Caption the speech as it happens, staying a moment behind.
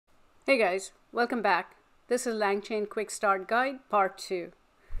Hey guys, welcome back. This is LangChain Quickstart Guide Part 2.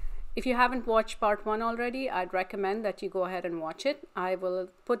 If you haven't watched Part 1 already, I'd recommend that you go ahead and watch it. I will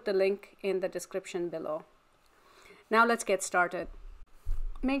put the link in the description below. Now let's get started.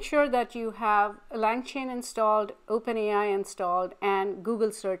 Make sure that you have LangChain installed, OpenAI installed, and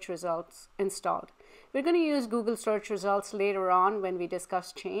Google search results installed. We're going to use Google search results later on when we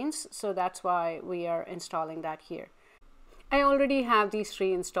discuss chains, so that's why we are installing that here. I already have these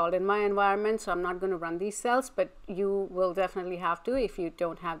three installed in my environment, so I'm not going to run these cells, but you will definitely have to if you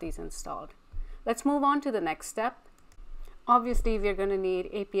don't have these installed. Let's move on to the next step. Obviously, we're going to need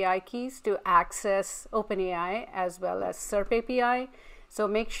API keys to access OpenAI as well as SERP API. So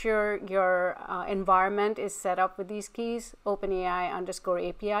make sure your environment is set up with these keys, OpenAI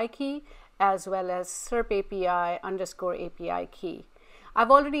 _API key, as well as SERP API _API key. I've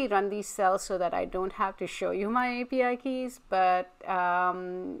already run these cells so that I don't have to show you my API keys, but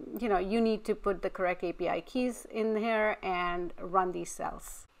you need to put the correct API keys in here and run these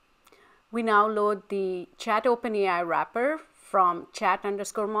cells. We now load the Chat OpenAI wrapper from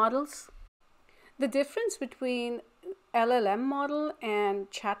chat_models. The difference between LLM model and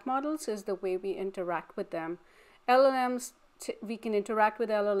chat models is the way we interact with them. LLMs, we can interact with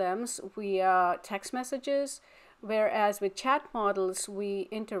LLMs via text messages, whereas with chat models, we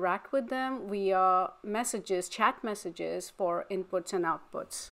interact with them via messages, chat messages for inputs and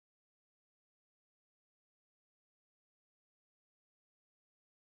outputs.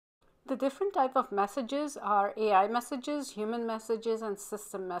 The different type of messages are AI messages, human messages, and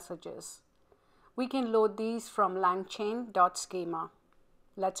system messages. We can load these from langchain.schema.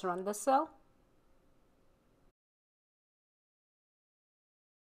 Let's run the cell.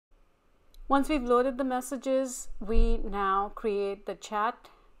 Once we've loaded the messages, we now create the chat,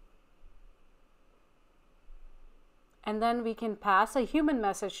 and then we can pass a human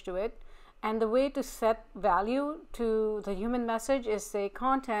message to it. And the way to set value to the human message is say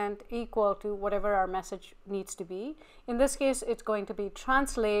content equal to whatever our message needs to be. In this case, it's going to be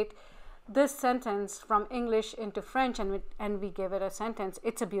translate this sentence from English into French, and we give it a sentence.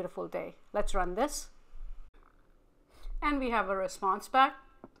 It's a beautiful day. Let's run this. And we have a response back.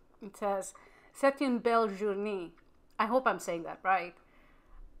 It says, "C'est une belle journée." I hope I'm saying that right.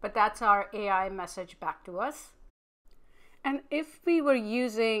 But that's our AI message back to us. And if we were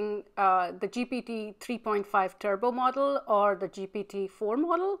using the GPT 3.5 Turbo model or the GPT 4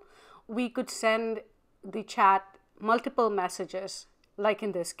 model, we could send the chat multiple messages, like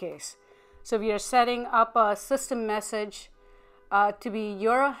in this case. So we are setting up a system message to be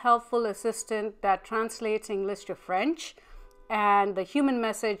your helpful assistant that translates English to French, and the human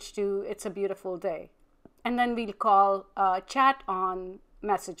message to "It's a beautiful day." And then we'll call chat on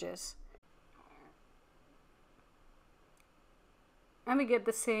messages. And we get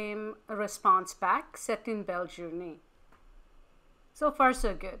the same response back, "C'est une belle journée." So far,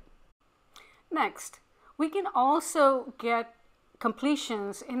 so good. Next, we can also get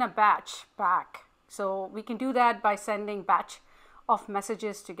completions in a batch back. So we can do that by sending batch of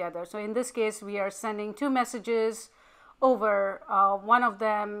messages together. So in this case, we are sending two messages over. One of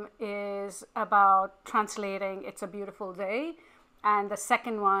them is about translating "It's a beautiful day," and the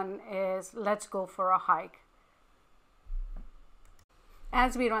second one is "Let's go for a hike."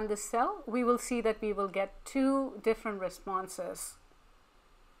 As we run this cell, we will see that we will get two different responses.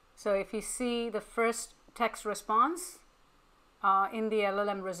 So if you see the first text response in the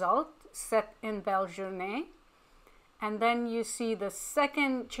LLM result, "C'est une belle journée," and then you see the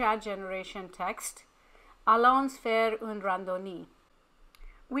second chat generation text, "Allons faire une randonnée."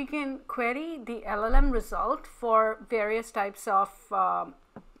 We can query the LLM result for various types of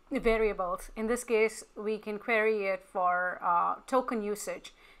variables. In this case, we can query it for token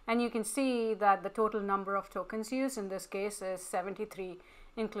usage. And you can see that the total number of tokens used in this case is 73.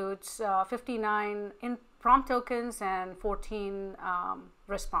 Includes 59 in prompt tokens and 14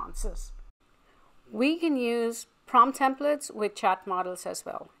 responses. We can use prompt templates with chat models as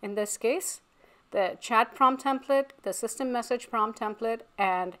well. In this case, the chat prompt template, the system message prompt template,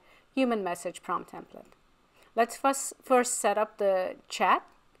 and human message prompt template. Let's first set up the chat.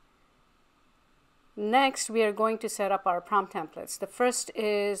 Next, we are going to set up our prompt templates. The first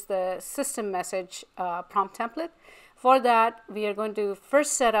is the system message prompt template. For that, we are going to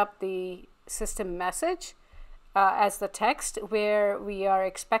first set up the system message as the text, where we are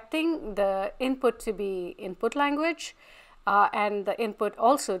expecting the input to be input language, and the input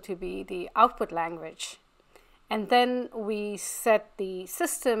also to be the output language. And then we set the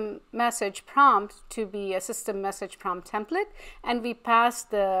system message prompt to be a system message prompt template, and we pass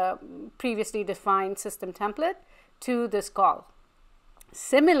the previously defined system template to this call.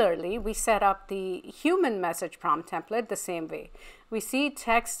 Similarly, we set up the human message prompt template the same way. We see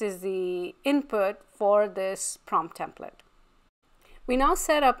text is the input for this prompt template. We now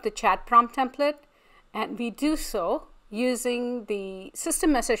set up the chat prompt template, and we do so using the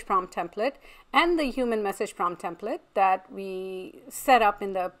system message prompt template and the human message prompt template that we set up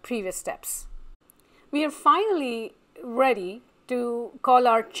in the previous steps. We are finally ready to call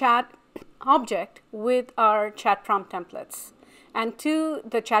our chat object with our chat prompt templates. And to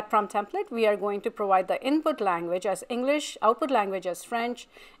the chat prompt template, we are going to provide the input language as English, output language as French,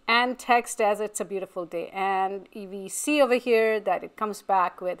 and text as "it's a beautiful day." And we see over here that it comes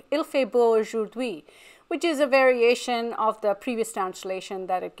back with "Il fait beau aujourd'hui," which is a variation of the previous translation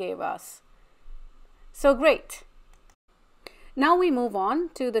that it gave us. So great. Now we move on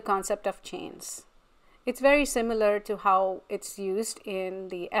to the concept of chains. It's very similar to how it's used in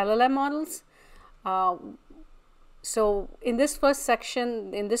the LLM models. So in this first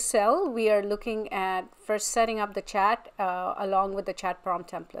section, in this cell, we are looking at first setting up the chat along with the chat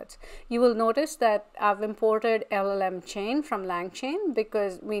prompt templates. You will notice that I've imported LLMChain from LangChain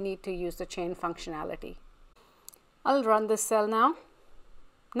because we need to use the chain functionality. I'll run this cell now.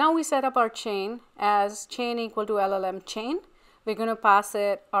 Now we set up our chain as chain equal to LLMChain. We're going to pass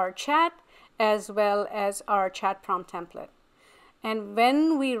it our chat as well as our chat prompt template. And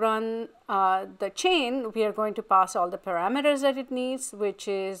when we run the chain, we are going to pass all the parameters that it needs, which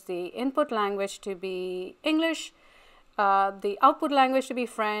is the input language to be English, the output language to be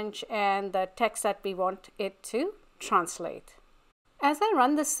French, and the text that we want it to translate. As I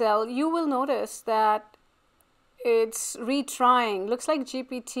run the cell, you will notice that it's retrying. Looks like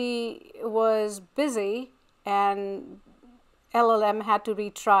GPT was busy and LLM had to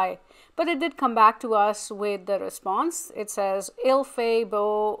retry. But it did come back to us with the response. It says, "Il fait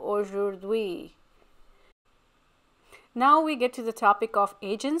beau aujourd'hui." Now we get to the topic of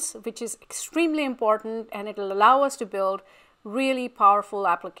agents, which is extremely important, and it will allow us to build really powerful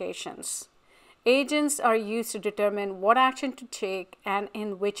applications. Agents are used to determine what action to take and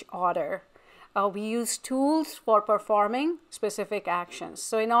in which order. We use tools for performing specific actions.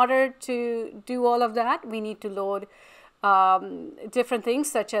 So in order to do all of that, we need to load different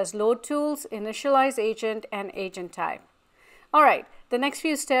things such as load tools, initialize agent, and agent type. All right, the next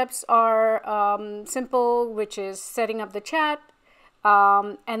few steps are simple, which is setting up the chat,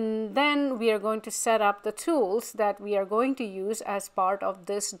 and then we are going to set up the tools that we are going to use as part of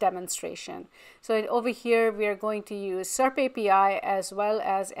this demonstration. So over here, we are going to use SERP API as well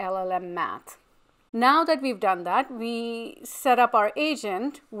as LLM Math. Now that we've done that, we set up our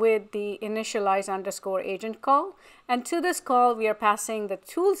agent with the initialize_agent call. And to this call, we are passing the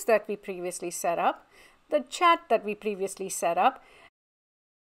tools that we previously set up, the chat that we previously set up,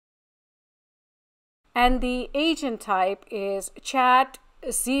 and the agent type is chat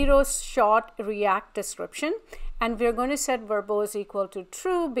 0 short react description. And we're going to set verbose equal to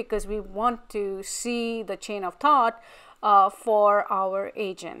true because we want to see the chain of thought for our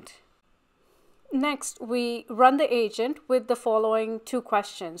agent. Next, we run the agent with the following two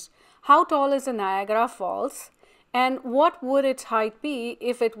questions. How tall is the Niagara Falls? And what would its height be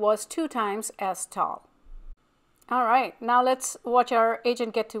if it was 2 times as tall? All right, now let's watch our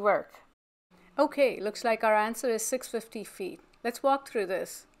agent get to work. Okay, looks like our answer is 650 feet. Let's walk through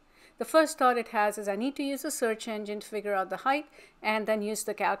this. The first thought it has is I need to use the search engine to figure out the height and then use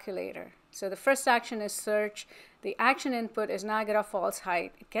the calculator. So the first action is search. The action input is Niagara Falls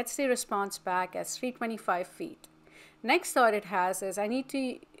height. It gets the response back as 325 feet. Next thought it has is I need to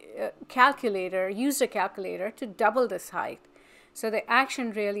use the calculator to double this height. So the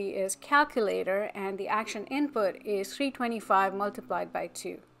action really is calculator, and the action input is 325 multiplied by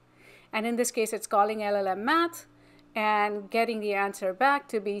 2. And in this case, it's calling LLM Math and getting the answer back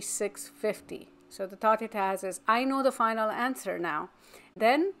to be 650. So the thought it has is I know the final answer now.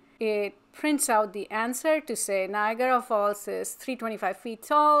 Then it prints out the answer to say Niagara Falls is 325 feet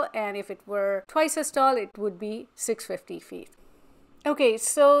tall, and if it were twice as tall, it would be 650 feet. Okay,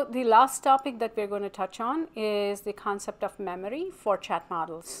 so the last topic that we're going to touch on is the concept of memory for chat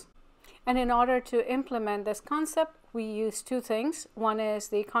models. And in order to implement this concept, we use two things. One is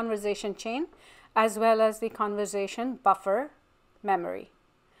the conversation chain as well as the conversation buffer memory.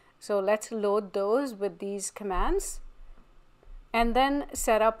 So let's load those with these commands and then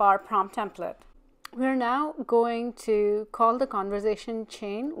set up our prompt template. We're now going to call the conversation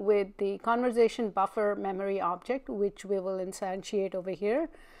chain with the conversation buffer memory object, which we will instantiate over here.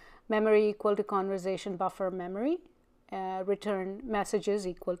 Memory equal to conversation buffer memory. Return messages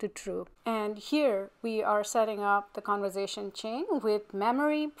equal to true. And here we are setting up the conversation chain with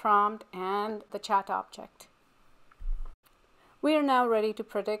memory, prompt, and the chat object. We are now ready to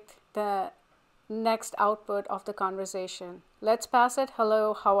predict the next output of the conversation. Let's pass it.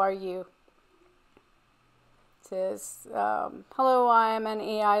 Hello, how are you? It says, hello, I am an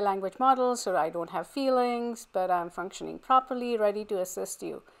AI language model, so I don't have feelings, but I'm functioning properly, ready to assist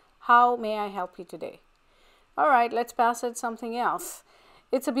you. How may I help you today? All right, let's pass it something else.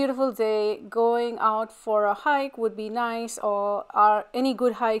 It's a beautiful day. Going out for a hike would be nice, or are any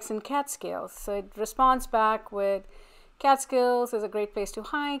good hikes in Catskills? So it responds back with, Catskills is a great place to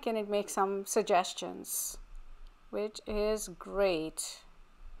hike, and it makes some suggestions, which is great.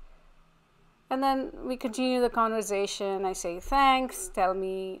 And then we continue the conversation. I say, thanks, tell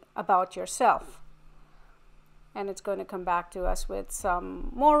me about yourself. And it's going to come back to us with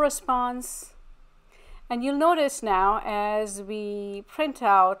some more response. And you'll notice now as we print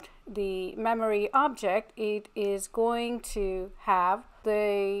out the memory object, it is going to have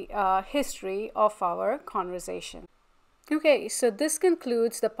the history of our conversation. Okay, so this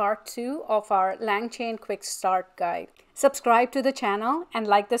concludes the part 2 of our LangChain Quickstart guide. Subscribe to the channel and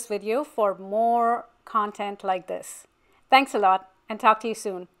like this video for more content like this. Thanks a lot and talk to you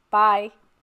soon. Bye.